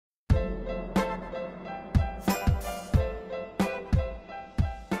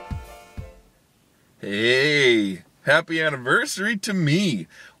Hey, happy anniversary to me.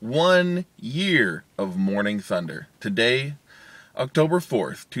 1 year of Morning Thunder. Today, October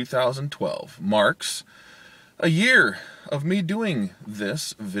 4th, 2012, marks a year of me doing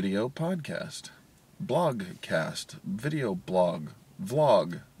this video podcast, blogcast, video blog,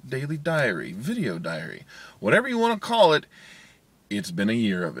 vlog, daily diary, video diary, whatever you want to call it. It's been a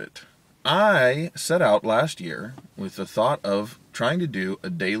year of it. I set out last year with the thought of trying to do a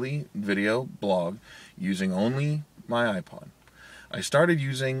daily video blog using only my iPod. I started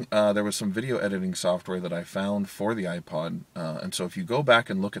using, there was some video editing software that I found for the iPod, and so if you go back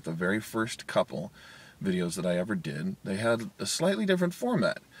and look at the very first couple videos that I ever did, they had a slightly different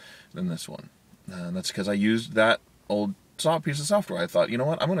format than this one. And that's because I used that old piece of software. I thought, you know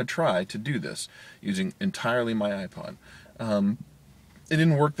what, I'm going to try to do this using entirely my iPod. It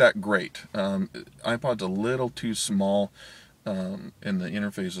didn't work that great. iPod's a little too small, and the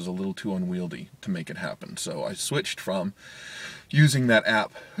interface is a little too unwieldy to make it happen. So I switched from using that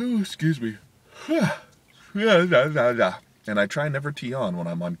app. Oh, excuse me. And I try never to yawn when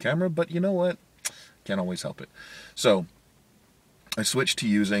I'm on camera, but you know what? Can't always help it. So I switched to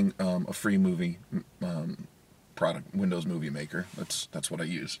using a free movie product, Windows Movie Maker. That's what I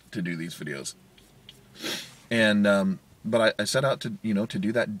use to do these videos. And but I set out to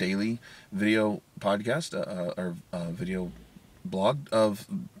do that daily video podcast or video blog of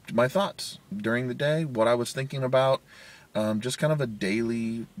my thoughts during the day, what I was thinking about, just kind of a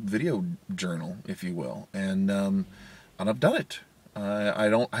daily video journal, if you will. And I've done it.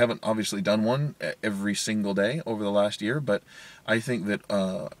 I haven't obviously done one every single day over the last year, but I think that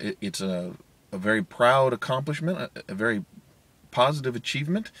it's a very proud accomplishment, a very positive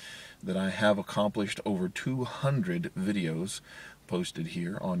achievement that I have accomplished over 200 videos posted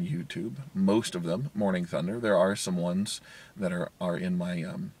here on YouTube. Most of them Morning Thunder. There are some ones that are in my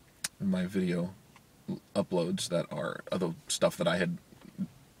video uploads that are other stuff that I had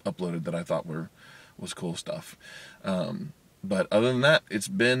uploaded that I thought was cool stuff. But other than that, it's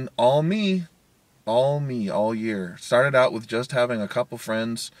been all me all year. Started out with just having a couple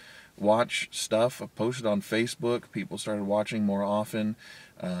friends watch stuff. I posted on Facebook. People started watching more often.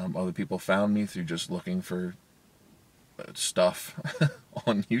 Other people found me through just looking for stuff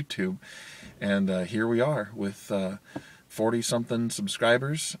on YouTube. And here we are with 40-something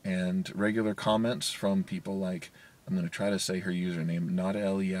subscribers and regular comments from people like, I'm going to try to say her username, not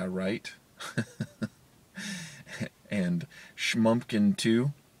Elia Right, and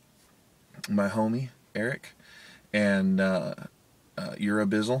Schmumpkin2, my homie, Eric, and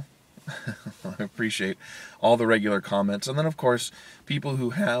Urabizzle. I appreciate all the regular comments. And then, of course, people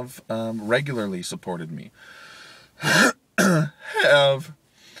who have regularly supported me. Have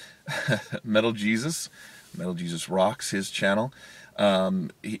Metal Jesus rocks his channel.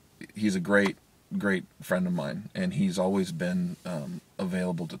 He's a great friend of mine, and he's always been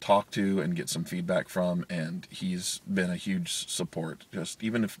available to talk to and get some feedback from, and he's been a huge support,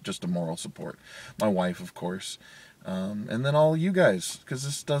 even if just a moral support. My wife, of course. And then all you guys, because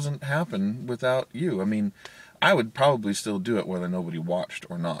this doesn't happen without you. I mean, I would probably still do it whether nobody watched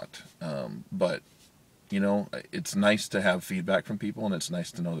or not. But, it's nice to have feedback from people, and it's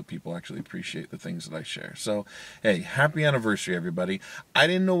nice to know that people actually appreciate the things that I share. So, hey, happy anniversary, everybody. I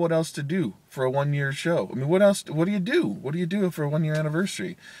didn't know what else to do for a 1-year show. I mean, what do you do? What do you do for a 1-year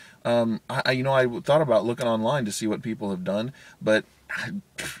anniversary? I thought about looking online to see what people have done, but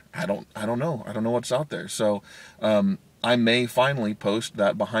I don't know. I don't know what's out there. So I may finally post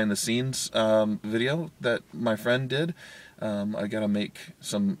that behind the scenes video that my friend did. I gotta make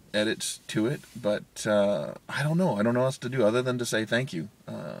some edits to it, but I don't know. I don't know what else to do other than to say thank you.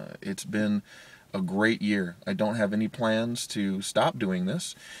 It's been a great year. I don't have any plans to stop doing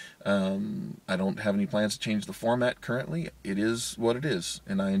this. I don't have any plans to change the format currently. It is what it is,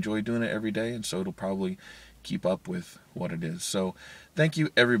 and I enjoy doing it every day, and so it'll probably keep up with what it is. So thank you,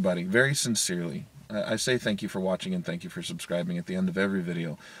 everybody, very sincerely. I say thank you for watching and thank you for subscribing at the end of every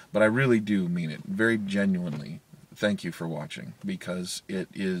video, but I really do mean it, very genuinely. Thank you for watching, because it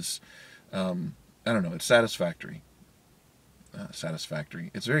is, I don't know, it's satisfactory.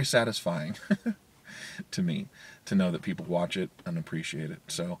 It's very satisfying to me to know that people watch it and appreciate it.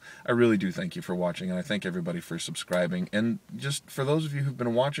 So I really do thank you for watching, and I thank everybody for subscribing. And just for those of you who've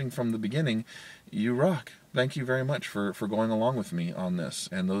been watching from the beginning, you rock. Thank you very much for going along with me on this.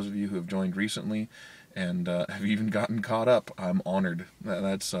 And those of you who have joined recently and have even gotten caught up, I'm honored.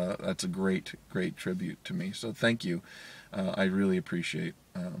 That's a great tribute to me. So thank you. I really appreciate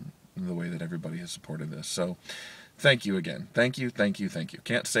the way that everybody has supported this. So thank you again. Thank you.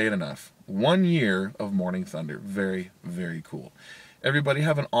 Can't say it enough. 1 year of Morning Thunder. Very, very cool. Everybody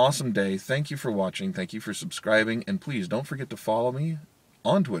have an awesome day. Thank you for watching. Thank you for subscribing. And please don't forget to follow me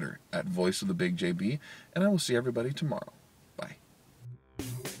on Twitter at Voice of the Big JB. And I will see everybody tomorrow. Bye.